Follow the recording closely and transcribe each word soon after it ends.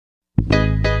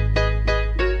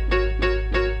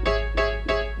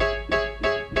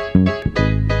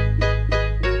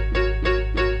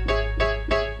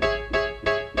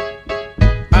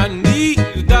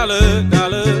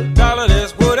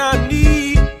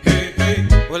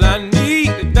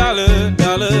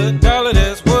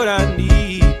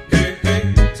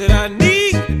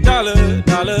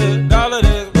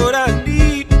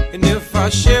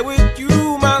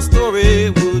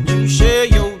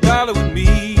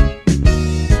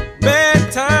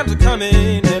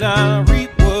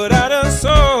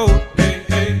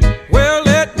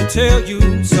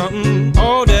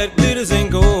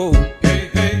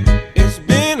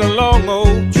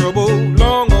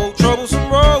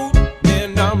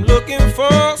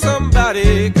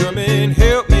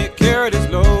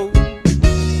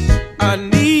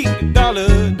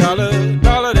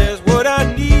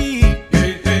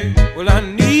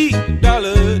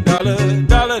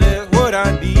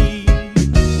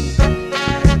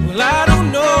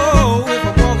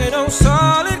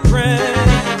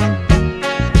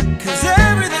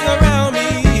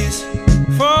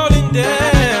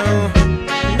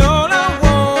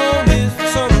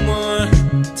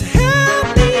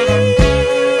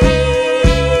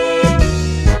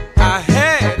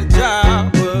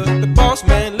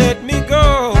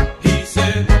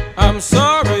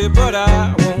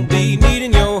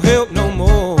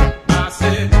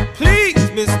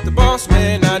boss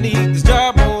man, I need this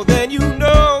job more than you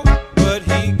know. But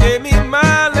he gave me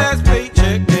my last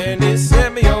paycheck and he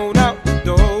sent me on out the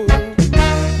door.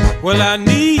 Well, I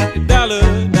need a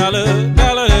dollar, dollar,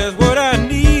 dollar, that's what I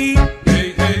need.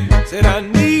 Hey, hey. Said I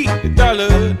need a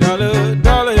dollar, dollar,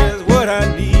 dollar, that's what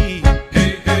I need.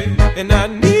 Hey, hey. And I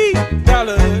need a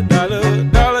dollar, dollar,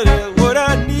 dollar, that's what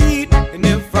I need. And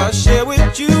if I share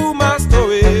with you my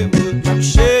story, would you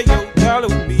share your dollar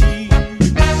with me?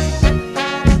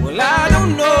 Well, I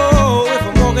don't know if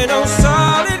I'm walking on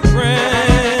solid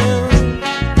ground,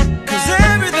 'cause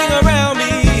everything around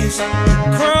me is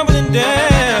crumbling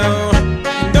down.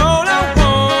 And all I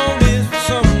want is for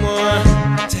someone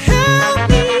to help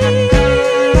me.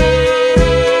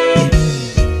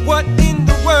 What in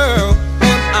the world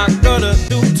am I gonna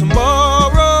do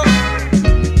tomorrow?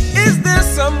 Is there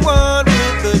someone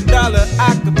with a dollar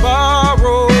I could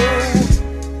borrow?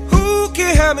 Who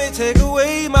can help me take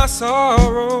away my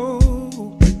sorrow?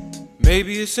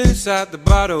 Maybe it's inside the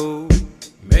bottle.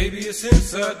 Maybe it's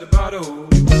inside the bottle.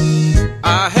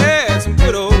 I had some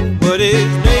good old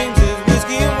buddies, names is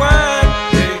whiskey and wine.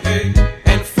 Hey, hey.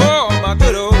 And for my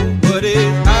good old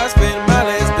buddies, I spend my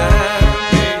last dime.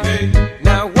 Hey, hey.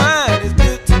 Now wine is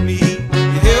good to me,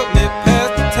 you help me pass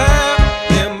the time.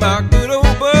 And my good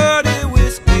old buddy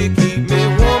whiskey keep me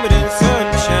warmer than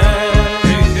sunshine.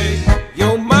 Hey, hey.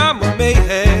 Your mama may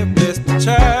have blessed the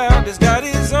child that's got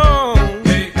his own.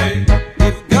 Hey, hey.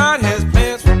 If God has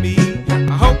plans for me,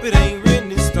 I hope it ain't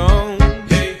written in stone.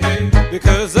 Hey, hey.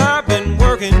 Because I've been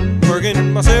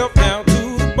working myself down to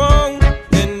the bone.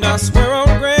 And I swear on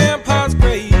Grandpa's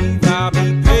grave, I'll be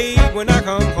paid when I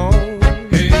come home.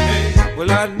 Hey, hey.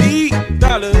 Well, I need a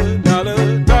dollar,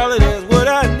 dollar, dollar, that's what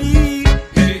I need.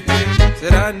 Hey, hey.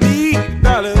 Said I need a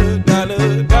dollar,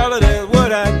 dollar, dollar, that's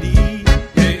what I need.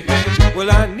 Hey, hey.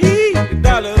 Well, I need a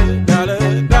dollar, dollar,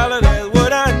 dollar, that's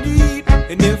what I need.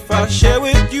 And if I share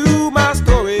with you my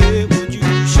story, would you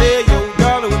share your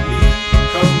dollar with me?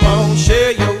 Come on,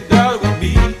 share your dollar with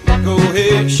me. Go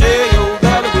ahead, share your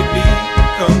dollar with me.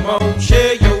 Come on,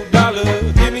 share your dollar.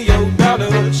 Give me your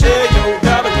dollar. Share your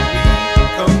dollar with me.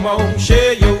 Come on,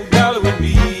 share your dollar with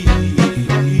me.